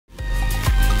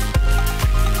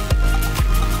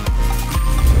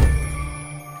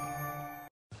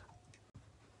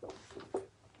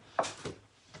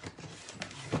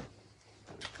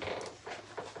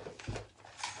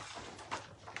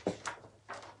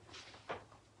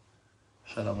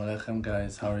Shalom Aleichem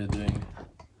guys, how are you doing?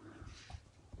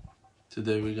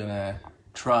 Today we're gonna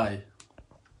try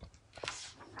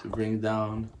to bring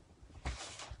down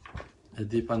a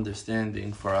deep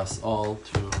understanding for us all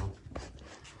to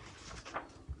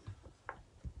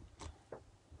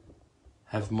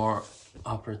have more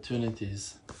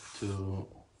opportunities to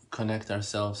connect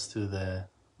ourselves to the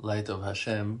light of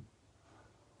Hashem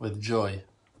with joy.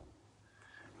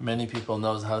 Many people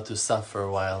knows how to suffer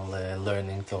while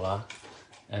learning Torah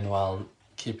and while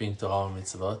keeping Torah and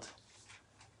mitzvot.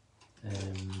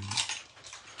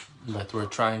 But we're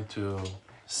trying to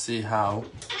see how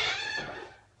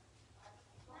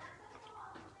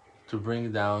to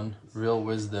bring down real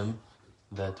wisdom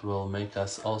that will make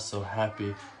us also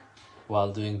happy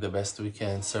while doing the best we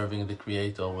can, serving the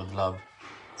Creator with love.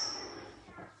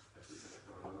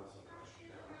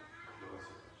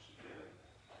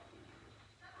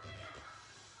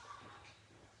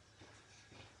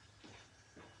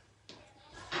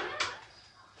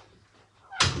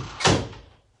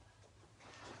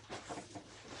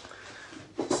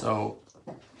 So,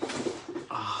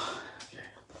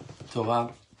 Torah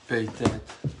Peitet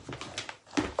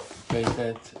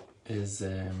is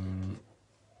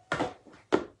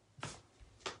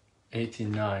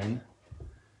 89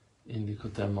 in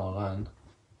Lekutey Moharan.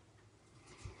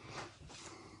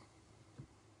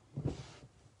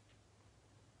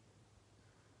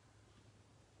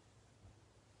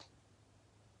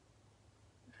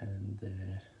 And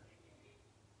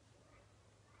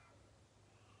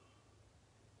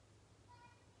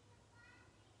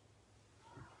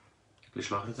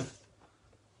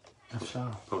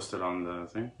Post it on the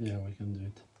thing? Yeah, we can do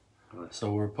it. Right.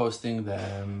 So we're posting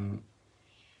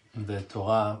the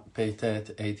Torah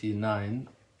Peitet 89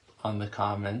 on the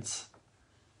comments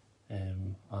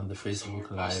on the Facebook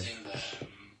Live.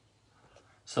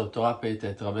 So Torah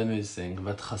Peitet, Rabbeinu is saying,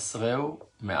 ותחסרהו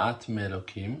מעט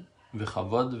מאלוקים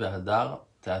וכבוד והדר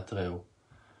תעטרהו.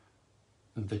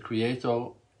 The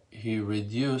Creator, He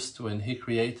reduced, when He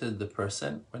created the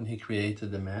person, when He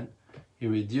created the man, He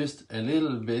reduced a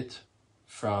little bit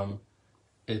from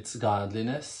its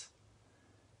godliness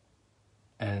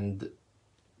and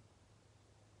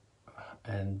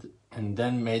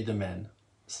then made the man.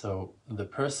 So the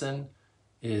person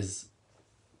is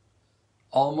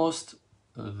almost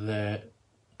the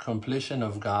completion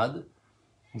of God,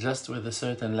 just with a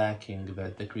certain lacking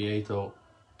that the Creator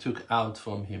took out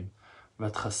from him.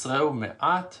 ותחסרהו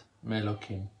מעט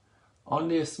מאלוקים.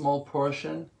 Only a small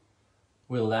portion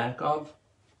will lack of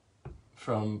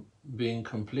from being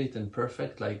complete and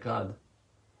perfect like God.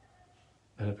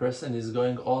 And a person is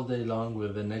going all day long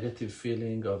with a negative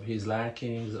feeling of his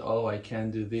lackings. Oh, I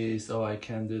can't do this. Oh, I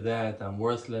can't do that. I'm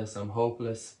worthless. I'm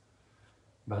hopeless.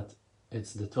 But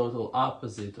it's the total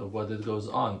opposite of what it goes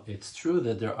on. It's true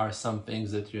that there are some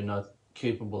things that you're not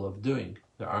capable of doing.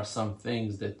 There are some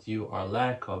things that you are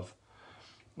lack of.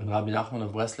 And Rabbi Nachman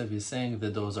of Breslev is saying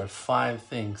that those are 5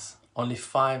 things. Only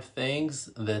 5 things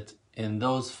that in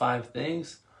those 5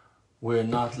 things we're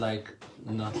not like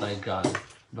God.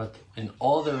 But in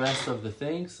all the rest of the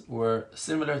things, we're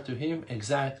similar to Him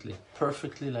exactly,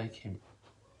 perfectly like Him.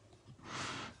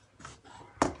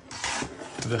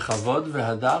 וכבוד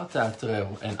והדר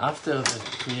תעטרהו. And after the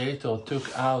Creator took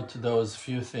out those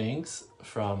few things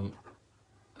from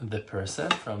the person,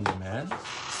 from the man,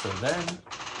 so then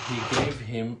He gave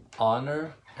him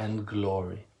honor and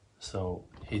glory. So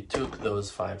He took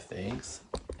those 5 things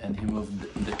and He moved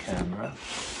the camera.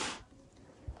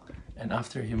 And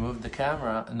after He moved the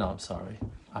camera,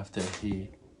 after He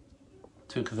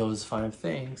took those 5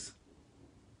 things,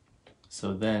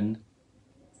 so then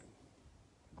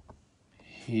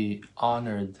He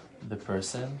honored the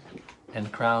person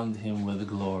and crowned him with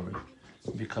glory,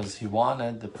 because He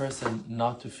wanted the person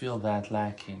not to feel that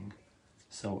lacking.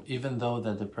 So even though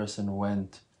that the person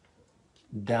went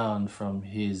down from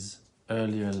his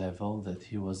earlier level, that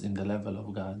he was in the level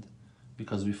of God,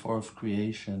 because before of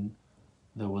creation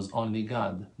there was only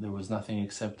God, there was nothing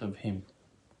except of Him.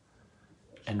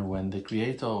 And when the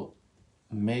Creator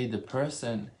made the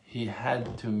person, He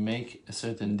had to make a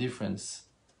certain difference,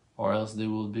 or else they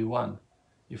will be one.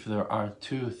 If there are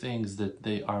 2 things that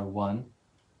they are one,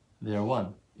 they are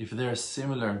one. If they're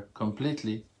similar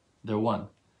completely, they're one.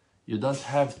 You don't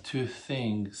have 2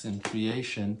 things in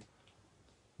creation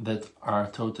that are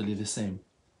totally the same.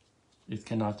 It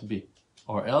cannot be.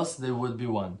 Or else they would be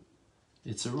one.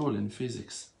 It's a rule in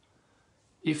physics.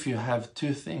 If you have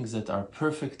 2 things that are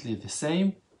perfectly the same,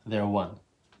 they're one.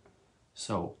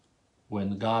 So,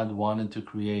 when God wanted to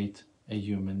create a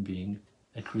human being,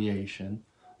 a creation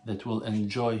that will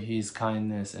enjoy His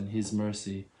kindness and His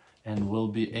mercy and will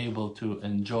be able to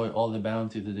enjoy all the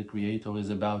bounty that the Creator is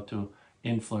about to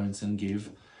influence and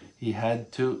give, he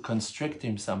had to constrict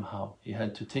him somehow. He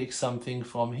had to take something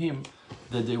from him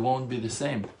that they won't be the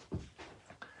same.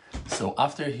 So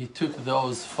after he took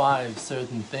those 5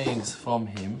 certain things from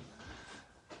him,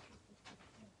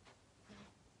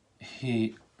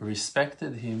 he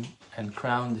respected him and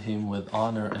crowned him with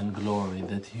honor and glory,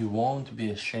 that he won't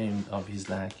be ashamed of his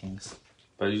lackings.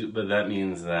 But that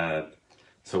means that,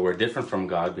 so we're different from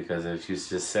God, because if you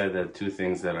just said that 2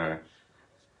 things that are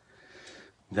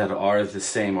the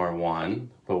same are one,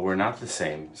 but we're not the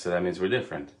same, so that means we're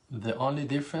different. The only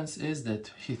difference is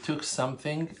that he took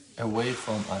something away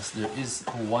from us. There is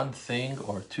 1 thing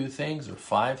or 2 things or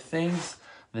 5 things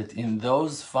that in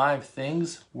those 5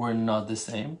 things were not the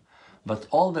same, but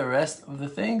all the rest of the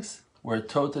things were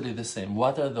totally the same.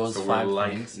 What are those 5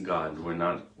 things? So we're like God.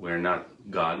 We're not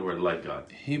God, we're like God.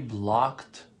 He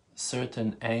blocked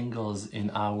certain angles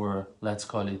in our, let's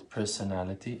call it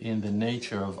personality, in the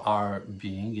nature of our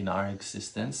being, in our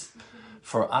existence,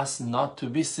 for us not to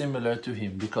be similar to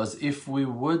him. Because if we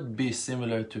would be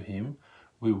similar to him,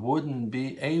 we wouldn't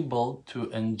be able to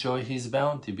enjoy his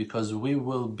bounty, because we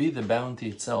will be the bounty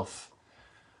itself.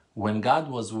 When God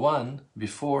was one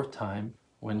before time,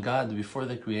 when God before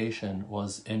the creation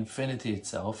was infinity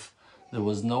itself, there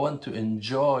was no one to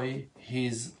enjoy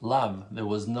his love. There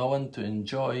was no one to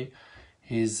enjoy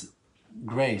his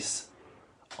grace.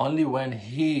 Only when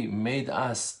he made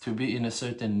us to be in a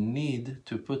certain need,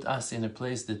 to put us in a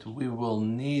place that we will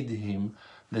need him,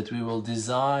 that we will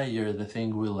desire the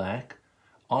thing we lack,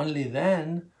 only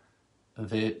then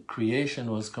the creation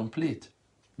was complete.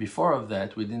 Before of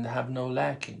that, we didn't have no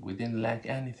lacking. We didn't lack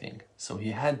anything. So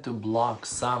he had to block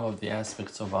some of the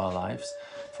aspects of our lives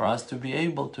for us to be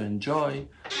able to enjoy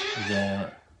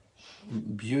the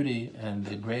beauty and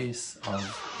the grace of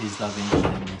his loving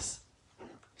kindness.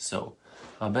 So,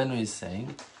 Rabbeinu is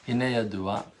saying, Hinei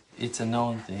Yadua, it's a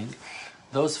known thing.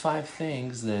 Those 5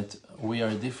 things that we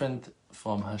are different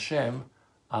from Hashem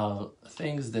are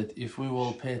things that if we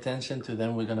will pay attention to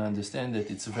them, we're going to understand that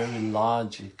it's very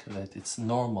logic, that it's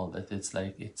normal, that it's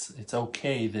like, it's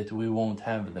okay that we won't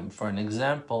have them. For an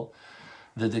example,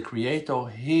 that the Creator,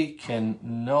 he can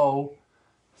know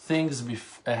things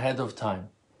ahead of time.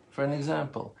 For an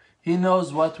example, he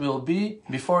knows what will be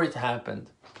before it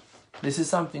happened. This is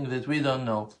something that we don't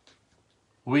know.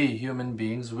 We, human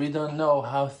beings, we don't know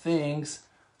how things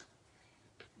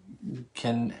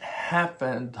can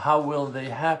happen, how will they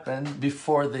happen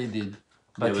before they did.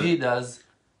 But he does.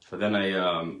 But then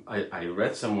I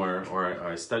read somewhere, or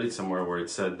I studied somewhere where it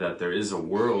said that there is a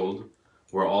world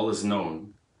where all is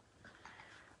known.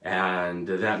 And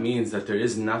that means that there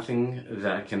is nothing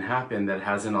that can happen that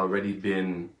hasn't already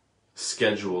been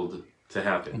scheduled to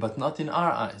happen. But not in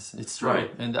our eyes, it's true.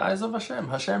 Right. In the eyes of Hashem.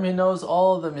 Hashem, he knows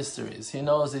all the mysteries. He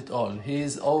knows it all.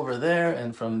 He's over there,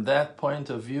 and from that point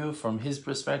of view, from his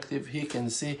perspective, he can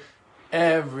see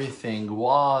everything.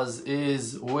 Was,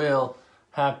 is, will,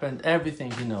 happened,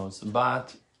 everything he knows.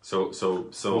 But so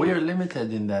we are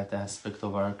limited in that aspect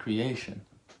of our creation.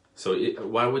 So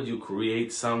why would you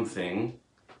create something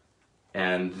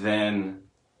and then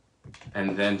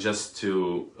just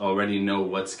to already know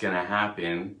what's gonna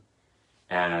happen?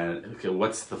 And okay,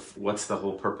 what's the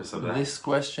whole purpose of that? This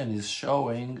question is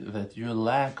showing that your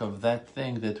lack of that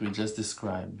thing that we just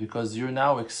described, because you're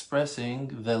now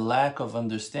expressing the lack of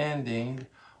understanding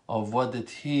of what that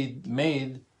he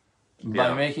made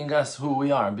by making us who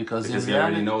we are. Because he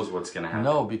already knows what's going to happen.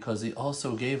 No, because he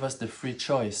also gave us the free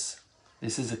choice.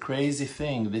 This is a crazy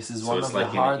thing. This is one of the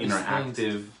hardest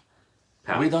things.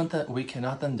 Path. We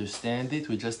cannot understand it.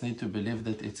 We just need to believe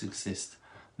that it exists.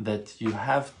 That you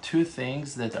have 2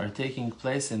 things that are taking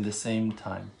place in the same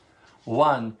time.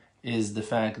 One is the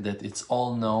fact that it's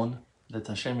all known, that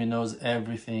Hashem knows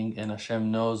everything, and Hashem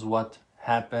knows what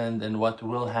happened and what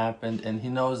will happen, and he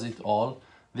knows it all.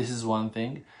 This is one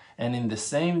thing. And in the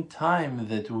same time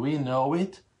that we know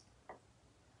it,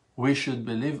 we should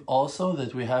believe also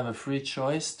that we have a free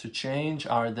choice to change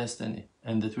our destiny,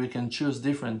 and that we can choose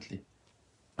differently.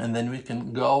 And then we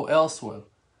can go elsewhere,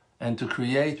 and to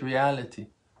create reality.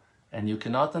 And you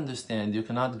cannot understand, you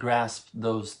cannot grasp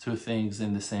those 2 things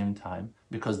in the same time,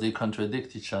 because they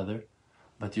contradict each other,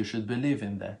 but you should believe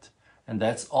in that. And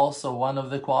that's also one of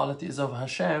the qualities of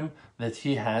Hashem that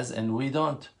he has and we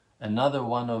don't. Another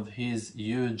one of his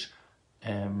huge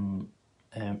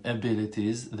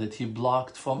abilities that he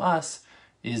blocked from us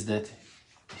is that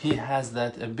he has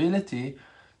that ability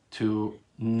to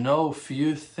know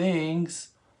few things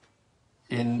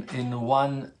in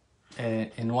one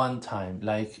time,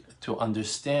 like to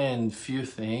understand few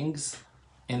things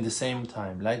in the same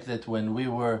time. Like that when we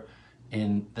were in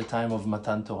the time of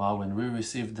Matan Torah, when we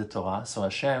received the Torah, so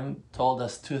Hashem told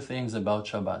us two things about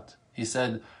Shabbat. He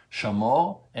said Shamor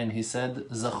and he said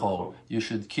Zachor. You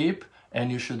should keep and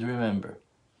you should remember.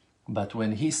 But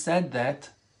when he said that,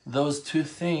 those two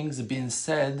things being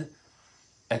said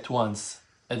at once,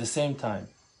 at the same time.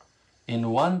 In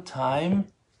one time,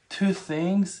 two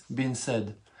things being said.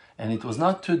 And it was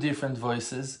not two different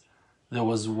voices. There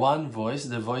was one voice,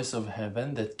 the voice of heaven,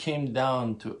 that came down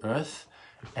to earth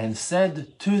and said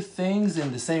two things in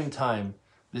the same time.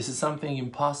 This is something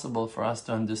impossible for us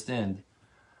to understand.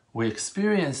 We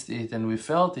experienced it and we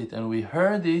felt it and we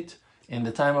heard it in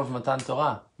the time of Matan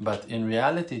Torah. But in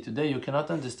reality today you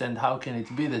cannot understand how can it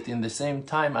be that in the same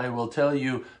time I will tell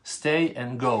you stay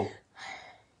and go.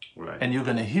 Right. And you're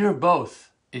going to hear both.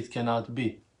 It cannot be.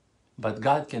 But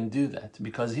God can do that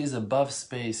because He's above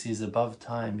space, He's above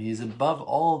time, He's above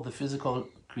all the physical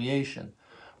creation.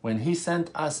 When He sent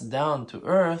us down to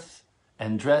earth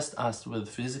and dressed us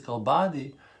with physical body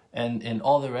and in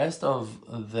all the rest of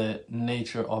the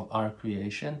nature of our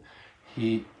creation,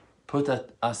 He put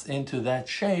us into that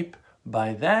shape.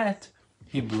 By that,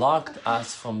 He blocked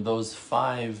us from those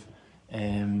five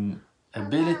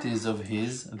abilities of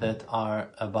His that are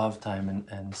above time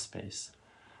and space.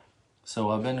 So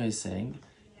Rabbeinu is saying,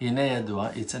 Hine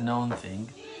yadua, it's a known thing,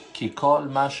 ki kol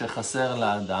ma shechaser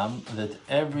la'adam, that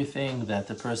everything that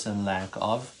a person lack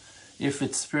of, if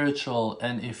it's spiritual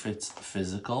and if it's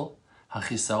physical,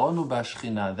 hachisaronu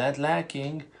ba'shchina, that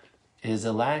lacking is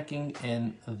a lacking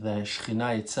in the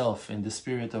Shechina itself, in the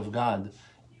Spirit of God,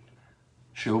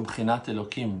 shehu b'chinat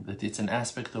Elokim, that it's an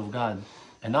aspect of God,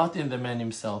 and not in the man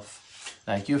himself.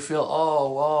 Like you feel,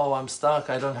 oh, I'm stuck,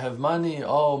 I don't have money,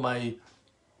 oh,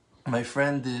 my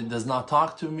friend does not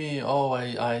talk to me, oh,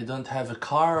 I don't have a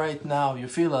car right now. You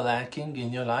feel a lacking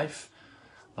in your life.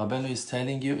 Rabbeinu is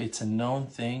telling you it's a known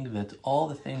thing that all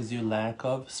the things you lack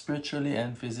of, spiritually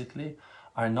and physically,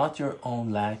 are not your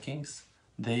own lackings.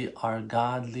 They are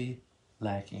godly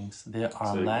lackings. They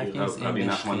are lackings in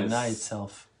the Shekhinah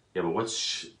itself. Yeah, but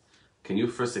can you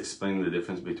first explain the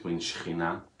difference between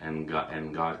Shekhinah and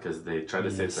God? Because they try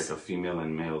to say it's like a female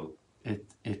and male.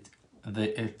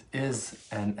 It is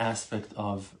an aspect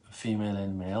of female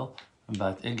and male,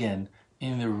 but again,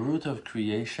 in the root of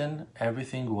creation,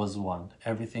 everything was one.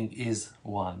 Everything is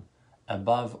one.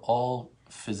 Above all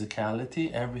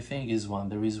physicality, everything is one.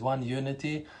 There is one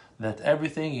unity that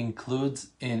everything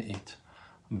includes in it.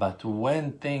 But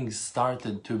when things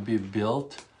started to be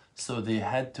built, so they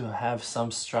had to have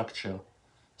some structure.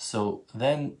 So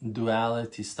then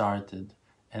duality started,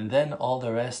 and then all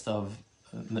the rest of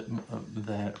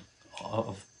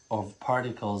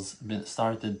particles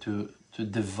started to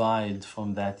divide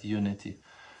from that unity.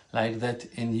 Like that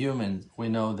in humans, we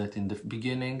know that in the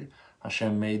beginning,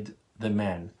 Hashem made the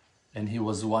man, and he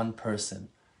was one person.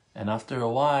 And after a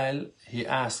while, he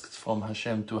asked from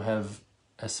Hashem to have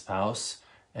a spouse,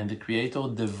 and the Creator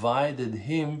divided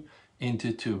him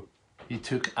into two. He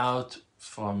took out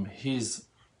from his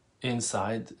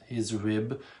inside, his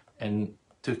rib, and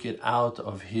took it out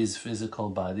of his physical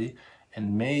body,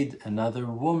 and made another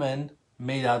woman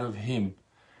made out of him.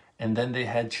 And then they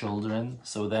had children,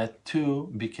 so that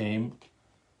 2 became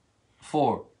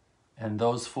 4. And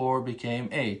those 4 became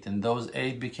 8. And those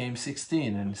 8 became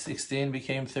 16. And 16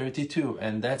 became 32.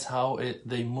 And that's how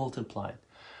they multiplied.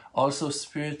 Also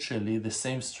spiritually, the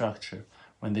same structure.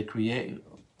 When the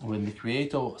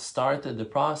Creator started the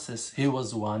process, He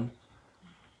was one.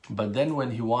 But then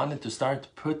when He wanted to start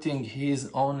putting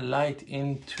His own light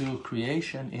into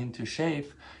creation, into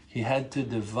shape, He had to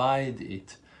divide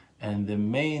it. And the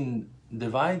main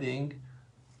dividing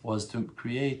was to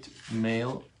create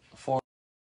male form,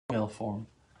 female form.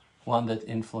 One that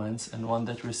influences and one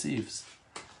that receives.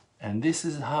 And this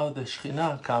is how the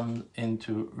Shekhinah comes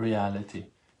into reality.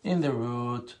 In the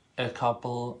root, a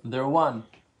couple, they're one.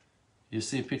 You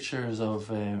see pictures of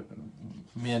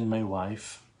me and my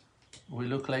wife. We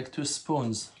look like 2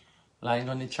 spoons lying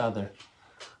on each other.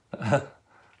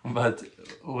 But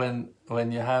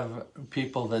when you have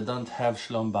people that don't have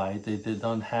shalom bayit, they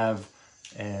don't have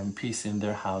peace in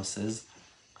their houses,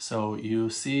 so you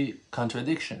see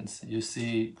contradictions, you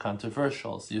see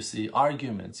controversials, you see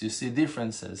arguments, you see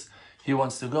differences. He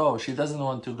wants to go, she doesn't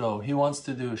want to go. He wants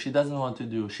to do, she doesn't want to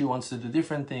do. She wants to do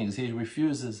different things, he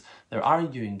refuses. They're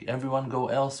arguing, everyone go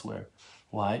elsewhere.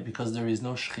 Why? Because there is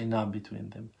no Shekhinah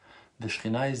between them. The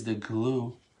Shekhinah is the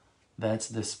glue, that's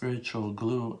the spiritual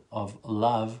glue of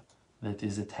love that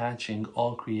is attaching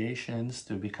all creations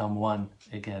to become one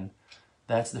again.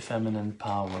 That's the feminine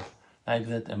power. Like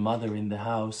that, a mother in the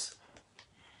house,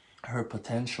 her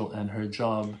potential and her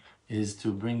job is to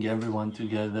bring everyone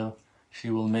together. She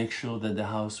will make sure that the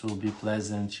house will be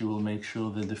pleasant. She will make sure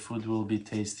that the food will be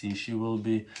tasty. She will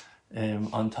be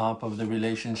on top of the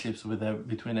relationships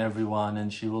between everyone, and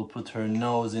she will put her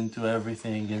nose into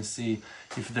everything and see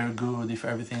if they're good, if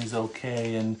everything's okay,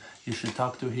 and you should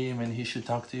talk to him and he should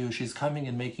talk to you. She's coming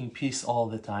and making peace all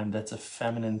the time. That's a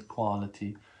feminine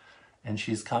quality. And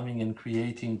she's coming and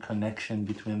creating connection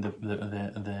between the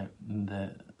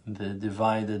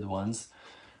divided ones.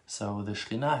 So the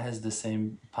Shekhinah has the same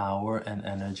power and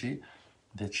energy,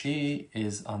 that she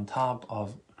is on top of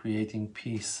creating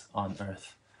peace on earth.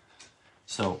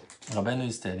 So Rabbeinu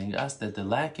is telling us that the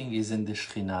lacking is in the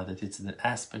Shekhinah, that it's the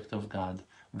aspect of God.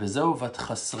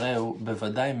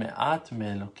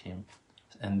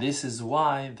 And this is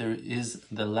why there is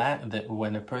the lack, that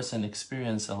when a person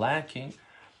experiences a lacking,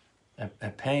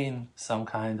 a pain, some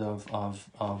kind of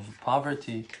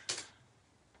poverty,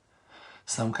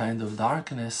 some kind of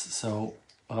darkness. So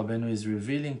Rabbeinu is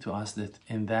revealing to us that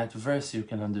in that verse you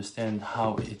can understand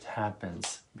how it happens,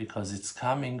 because it's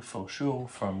coming for sure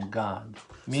from God.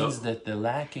 Means that the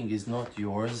lacking is not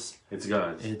yours. It's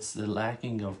God's. It's the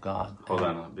lacking of God. Hold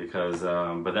on, because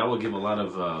but that will give a lot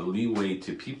of leeway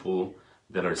to people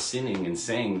that are sinning and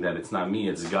saying that it's not me,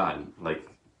 it's God, like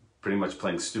pretty much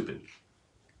playing stupid.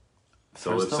 So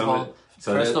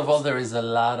First of all, there is a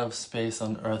lot of space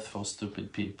on earth for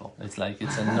stupid people. It's like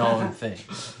it's a known thing.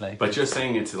 Like, but you're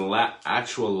saying it's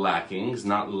actual lackings,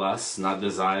 not lusts, not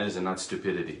desires, and not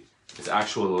stupidity. It's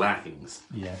actual lackings.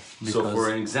 Yeah. So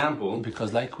for an example...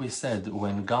 Because like we said,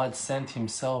 when God sent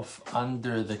himself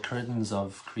under the curtains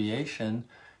of creation,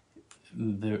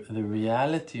 the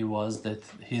reality was that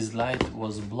his light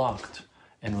was blocked.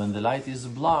 And when the light is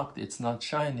blocked, it's not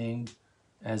shining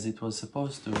as it was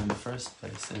supposed to in the first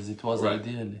place, as it was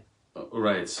ideally.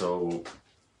 Right, so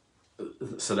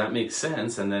that makes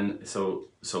sense, and then so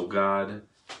God,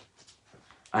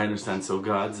 I understand. So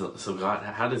God,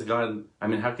 how does God? I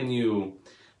mean, how can you?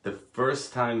 The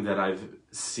first time that I've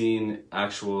seen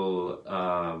actual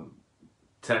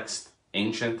text,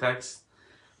 ancient text,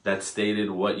 that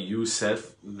stated what you said,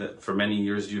 that for many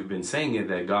years you've been saying it,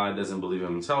 that God doesn't believe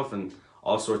in himself and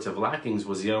all sorts of lackings,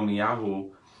 was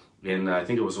Yirmiyahu. In I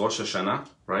think it was Rosh Hashanah,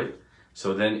 right?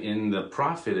 So then in the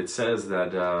prophet it says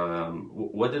that,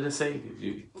 what did it say?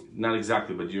 Not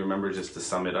exactly, but do you remember, just to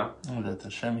sum it up? That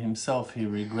Hashem himself, he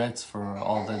regrets for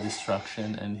all the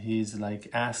destruction, and he's like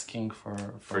asking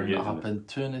for an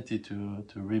opportunity to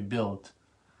rebuild.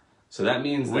 So that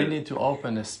means we need to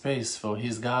open a space for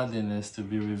His Godliness to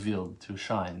be revealed, to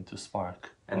shine, to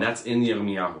spark. And that's in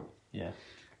Yirmiyahu. Yeah.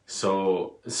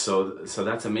 So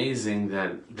that's amazing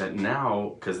that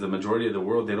now, because the majority of the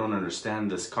world, they don't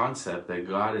understand this concept that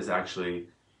God is actually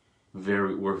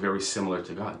we're very similar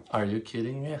to God. Are you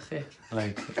kidding me, Achi?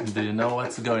 Like, do you know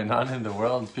what's going on in the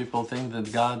world? People think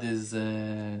that God is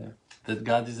a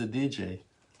DJ.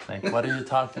 Like, what are you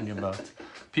talking about?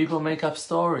 People make up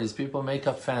stories, people make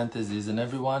up fantasies, and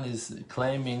everyone is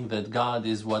claiming that God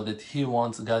is that he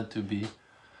wants God to be.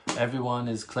 Everyone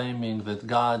is claiming that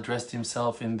God dressed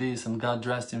himself in this and God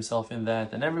dressed himself in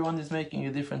that, and everyone is making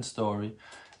a different story.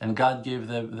 And God gave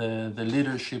the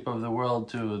leadership of the world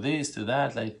to this, to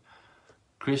that. Like,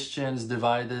 Christians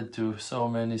divided to so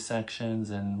many sections,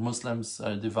 and Muslims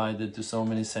are divided to so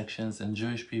many sections, and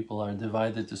Jewish people are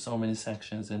divided to so many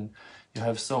sections, and you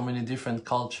have so many different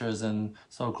cultures and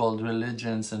so-called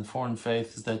religions and foreign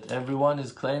faiths that everyone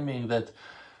is claiming that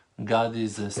God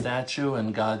is a statue,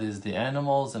 and God is the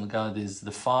animals, and God is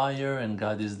the fire, and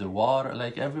God is the water,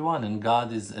 like everyone, and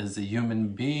God is as a human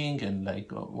being, and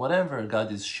like whatever,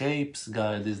 God is shapes,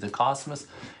 God is the cosmos.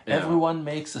 Yeah. Everyone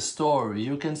makes a story.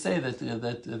 You can say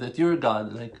that you're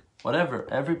God, like whatever.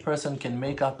 Every person can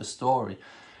make up a story.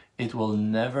 It will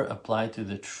never apply to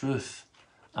the truth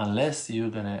unless you're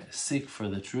gonna seek for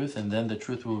the truth, and then the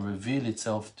truth will reveal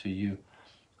itself to you.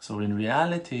 So in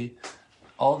reality,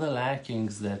 all the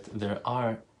lackings that there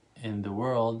are in the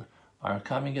world are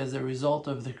coming as a result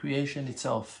of the creation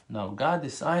itself. Now, God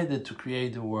decided to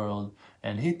create the world,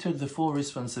 and He took the full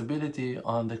responsibility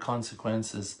on the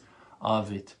consequences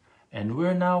of it. And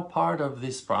we're now part of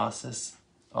this process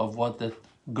of what that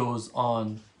goes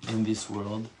on in this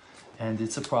world, and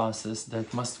it's a process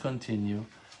that must continue,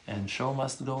 and show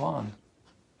must go on.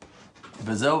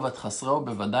 וזהו ותחסרו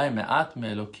בוודאי מעט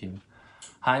מאלוקים.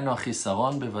 היינו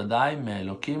החיסרון בוודאי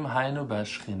מאלוקים, היינו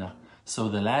בהשכינה. So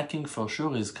the lacking for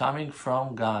sure is coming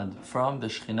from God, from the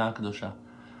Shekhinah הקדושה.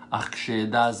 אך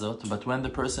כשידע זאת, but when the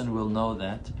person will know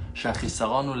that,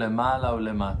 שהחיסרון הוא למעלה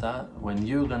ולמטה, when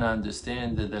you're gonna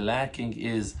understand that the lacking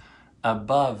is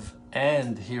above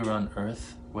and here on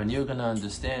earth, when you're going to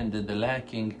understand that the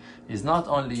lacking is not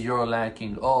only your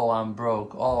lacking, oh, I'm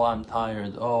broke, oh, I'm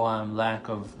tired, oh, I'm lack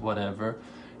of whatever.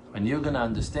 When you're going to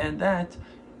understand that,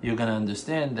 you're going to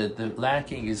understand that the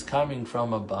lacking is coming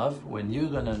from above. When you're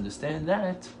going to understand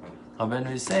that,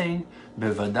 Rabbeinu is saying,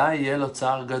 "Bevadai yeh lo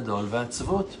tsar gadol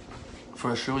ve'atzvut."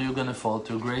 For sure you're going to fall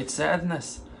to great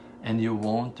sadness, and you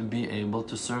won't be able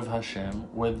to serve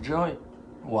Hashem with joy.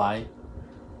 Why?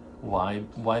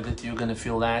 Why that you're going to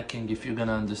feel lacking if you're going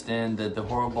to understand that the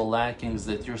horrible lackings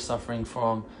that you're suffering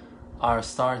from are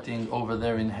starting over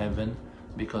there in heaven?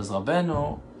 Because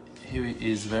Rabbeinu, he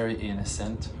is very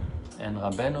innocent, and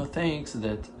Rabbeinu thinks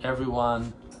that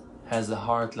everyone has a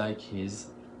heart like his,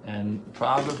 and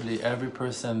probably every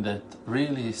person that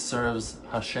really serves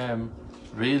Hashem,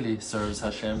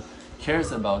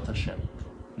 cares about Hashem.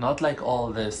 Not like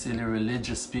all the silly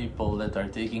religious people that are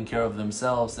taking care of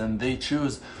themselves and they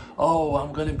choose, oh,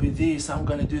 I'm going to be this, I'm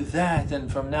going to do that, and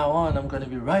from now on I'm going to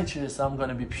be righteous, I'm going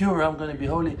to be pure, I'm going to be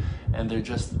holy. And they're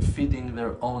just feeding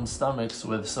their own stomachs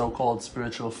with so-called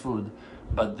spiritual food.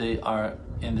 But they are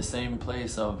in the same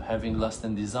place of having lust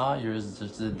and desires,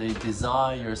 just that they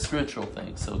desire spiritual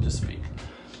things, so to speak.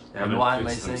 And why am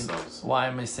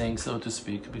I saying so to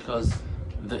speak? Because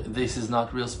this is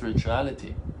not real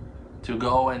spirituality. To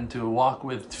go and to walk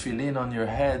with tefillin on your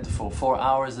head for 4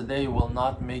 hours a day will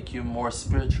not make you more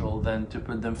spiritual than to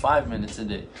put them 5 minutes a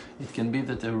day. It can be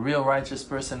that a real righteous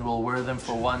person will wear them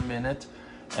for 1 minute,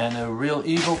 and a real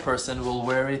evil person will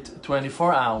wear it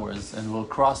 24 hours and will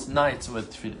cross nights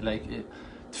with tefillin.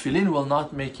 Tefillin will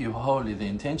not make you holy. The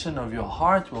intention of your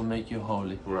heart will make you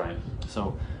holy. Right.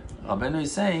 So Rabbeinu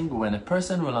is saying, when a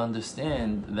person will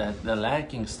understand that the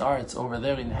lacking starts over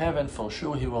there in heaven, for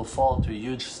sure he will fall to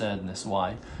huge sadness.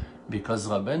 Why? Because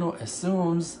Rabbeinu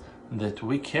assumes that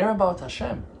we care about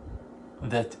Hashem.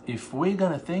 That if we're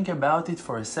going to think about it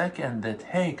for a second, that,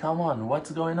 hey, come on, what's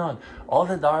going on? All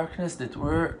the darkness that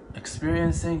we're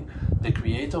experiencing, the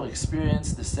Creator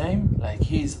experienced the same, like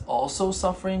He's also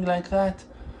suffering like that.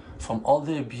 From all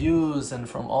the abuse and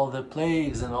from all the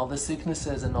plagues and all the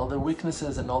sicknesses and all the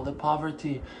weaknesses and all the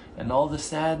poverty and all the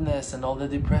sadness and all the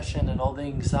depression and all the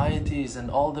anxieties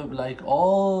and all the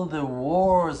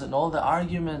wars and all the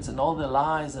arguments and all the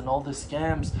lies and all the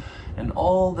scams and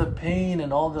all the pain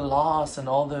and all the loss and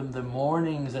all the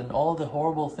mournings and all the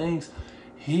horrible things.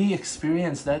 He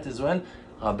experienced that as well.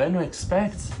 Rabbeinu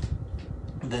expects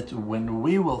that when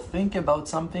we will think about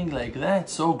something like that,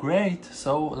 so great,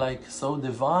 so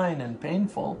divine and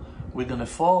painful, we're gonna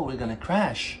fall, we're gonna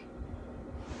crash.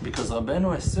 Because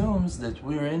Rabbeinu assumes that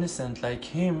we're innocent like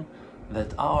him,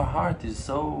 that our heart is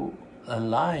so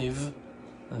alive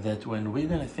that when we're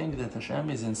gonna think that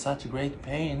Hashem is in such great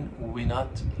pain, we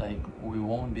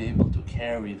won't be able to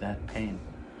carry that pain.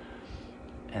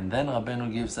 And then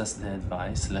Rabbeinu gives us the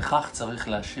advice, Lechach tzarich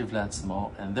lashiv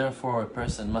le'atzmo, and therefore a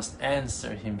person must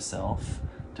answer himself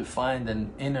to find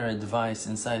an inner advice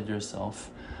inside yourself.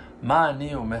 Ma ani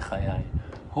umechayai,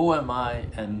 who am I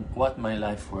and what my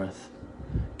life worth?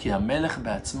 Ki hamelech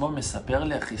be'atzmo mesaper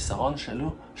li achisaron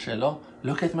shelo.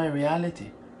 Look at my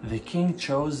reality. The king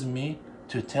chose me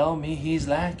to tell me he's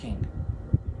lacking.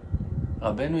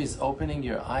 Rabbeinu is opening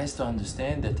your eyes to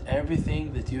understand that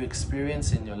everything that you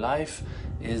experience in your life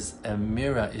is a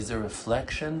mirror, is a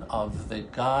reflection of the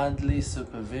godly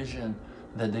supervision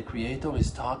that the Creator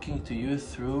is talking to you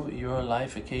through your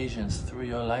life occasions, through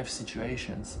your life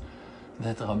situations.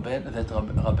 That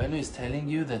Rabbeinu is telling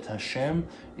you that Hashem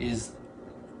is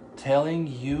telling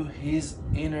you His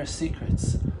inner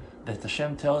secrets. That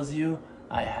Hashem tells you,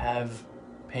 I have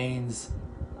pains,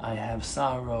 I have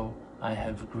sorrow, I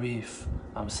have grief,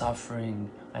 I'm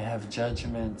suffering, I have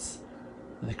judgments.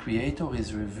 The Creator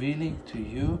is revealing to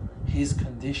you His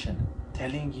condition,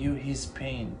 telling you His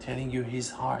pain, telling you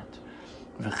His heart.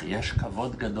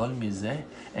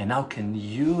 And now can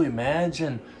you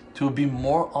imagine to be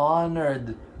more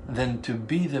honored than to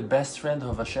be the best friend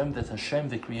of Hashem, that Hashem,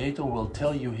 the Creator, will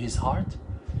tell you His heart?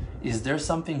 Is there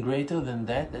something greater than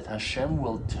that, that Hashem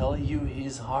will tell you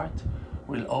His heart,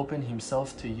 will open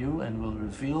Himself to you and will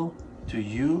reveal to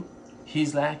you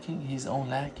His lacking, His own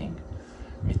lacking?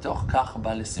 From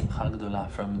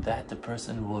that the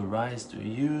person will rise to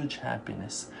huge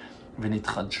happiness,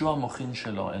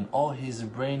 and all his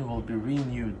brain will be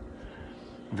renewed.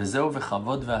 And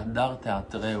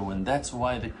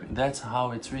that's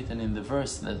how it's written in the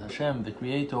verse, that Hashem, the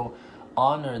Creator,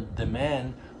 honored the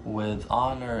man with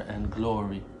honor and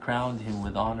glory, crowned him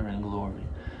with honor and glory.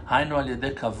 By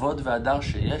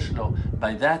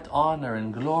that honor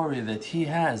and glory that he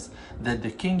has, that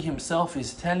the king himself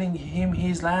is telling him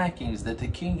his lackings, that the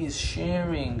king is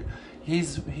sharing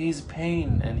his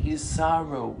pain and his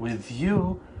sorrow with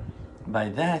you, by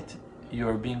that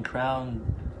you're being crowned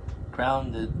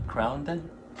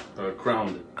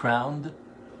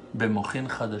במוחין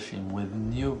חדשים, with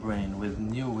new brain, with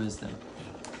new wisdom.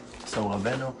 So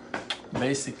Rabbeinu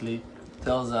basically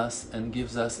tells us and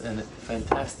gives us a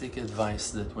fantastic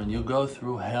advice that when you go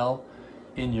through hell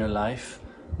in your life,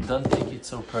 don't take it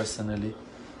so personally.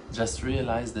 Just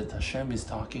realize that Hashem is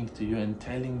talking to you and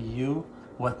telling you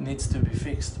what needs to be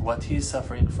fixed, what he's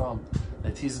suffering from,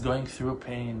 that he's going through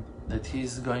pain, that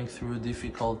he's going through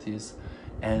difficulties,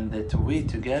 and that we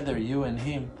together, you and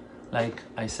him, like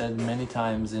I said many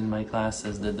times in my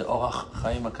classes, that the Orach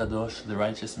Chaim HaKadosh, the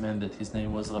righteous man, that his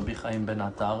name was Rabbi Chaim Ben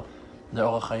Attar, the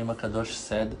Orach Chaim HaKadosh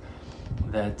said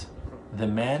that the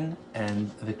man and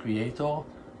the Creator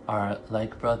are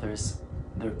like brothers,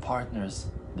 they're partners,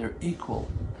 they're equal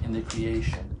in the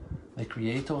creation. The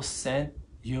Creator sent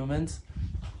humans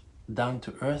down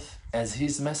to earth as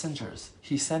his messengers.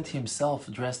 He sent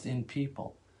himself dressed in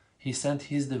people. He sent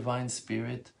his divine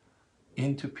spirit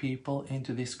into people,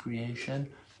 into this creation,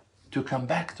 to come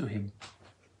back to him.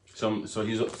 So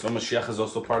Mashiach is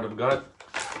also part of God,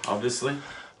 obviously.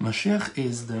 Mashiach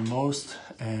is the most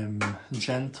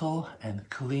gentle and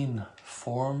clean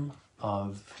form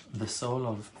of the soul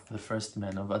of the first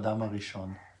man, of Adam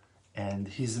HaRishon. And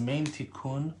his main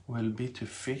tikkun will be to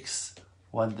fix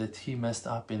what that he messed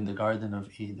up in the Garden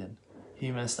of Eden. He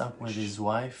messed up with his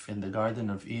wife in the Garden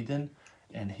of Eden,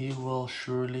 and he will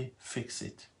surely fix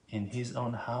it in his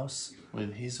own house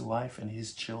with his wife and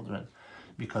his children,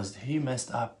 because he messed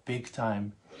up big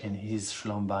time in his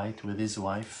Shlom Bayit with his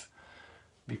wife,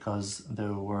 because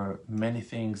there were many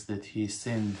things that he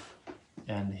sinned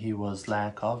and he was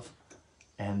lack of.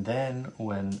 And then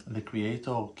when the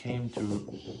Creator came to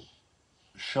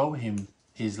show him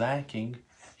his lacking,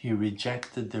 he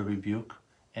rejected the rebuke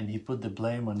and he put the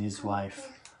blame on his wife.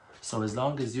 So as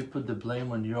long as you put the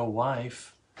blame on your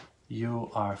wife, you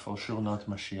are for sure not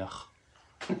Mashiach.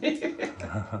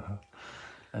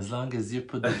 As long as you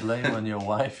put the blame on your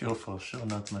wife, you're for sure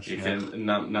not Mashiach. You can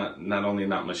not only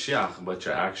not Mashiach, but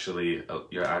you're actually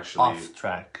off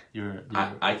track.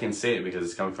 I can say it because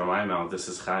it's coming from my mouth. This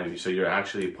is Chaim. So you're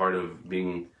actually part of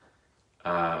being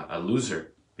a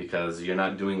loser, because you're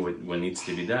not doing what needs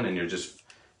to be done, and you're just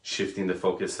shifting the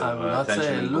focus of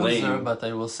attention and blame. I will not say a loser, but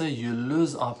I will say you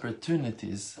lose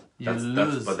opportunities.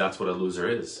 But that's what a loser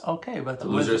is. Okay, but a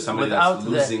loser is somebody that's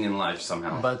losing in life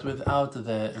somehow. But without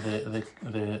the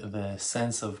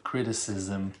sense of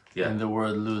criticism in the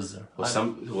word loser. We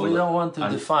don't want to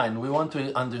define. We want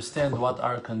to understand what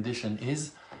our condition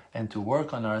is, and to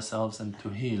work on ourselves and to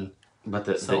heal. But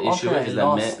the issue is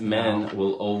that men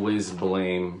will always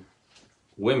blame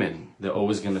women. They're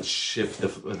always going to shift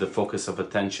the focus of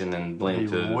attention and blame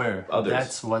to others.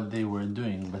 That's what they were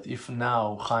doing. But if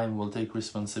now Chaim will take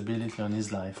responsibility on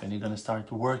his life and he's going to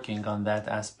start working on that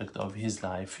aspect of his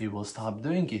life, he will stop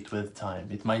doing it with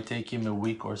time. It might take him a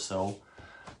week or so,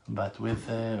 but with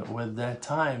that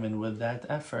time and with that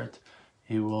effort,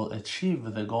 he will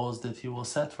achieve the goals that he will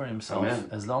set for himself. Amen.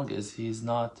 As long as he's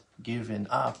not giving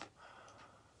up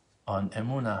on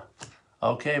Emunah.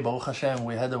 Okay, Baruch Hashem,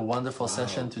 we had a wonderful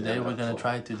session today. We're going to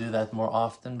try to do that more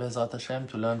often, Bezat Hashem,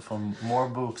 to learn from more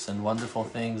books and wonderful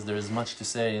things. There is much to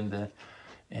say in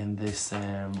this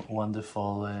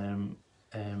wonderful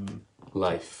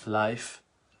life,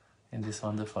 in this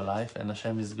wonderful life, and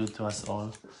Hashem is good to us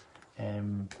all.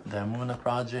 The Emunah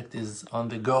project is on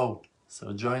the go,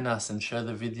 so join us and share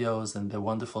the videos and the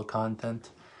wonderful content,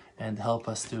 and help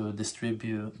us to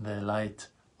distribute the light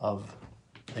of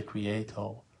the Creator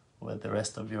with the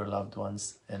rest of your loved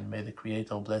ones, and may the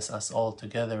Creator bless us all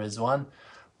together as one,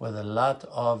 with a lot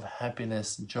of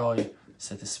happiness, joy,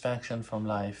 satisfaction from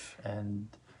life, and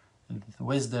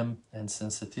wisdom and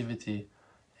sensitivity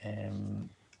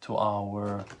to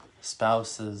our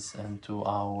spouses and to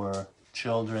our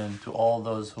children, to all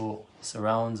those who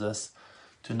surround us,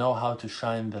 to know how to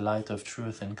shine the light of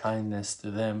truth and kindness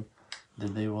to them,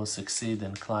 that they will succeed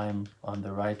and climb on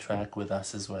the right track with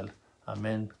us as well.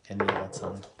 Amen.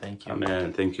 Thank you.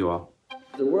 Amen. Thank you all.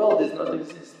 The world does not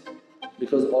exist,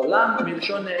 because Olam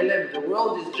Milshon Ne'elem, the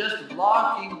world is just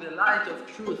blocking the light of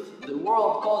truth. The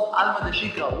world called Alma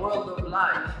Deshika, world of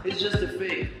light, is just a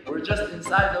fake. We're just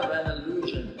inside of an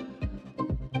illusion.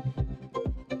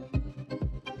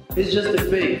 It's just a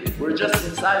fake. We're just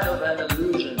inside of an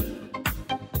illusion.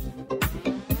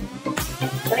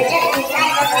 We're just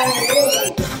inside of an illusion.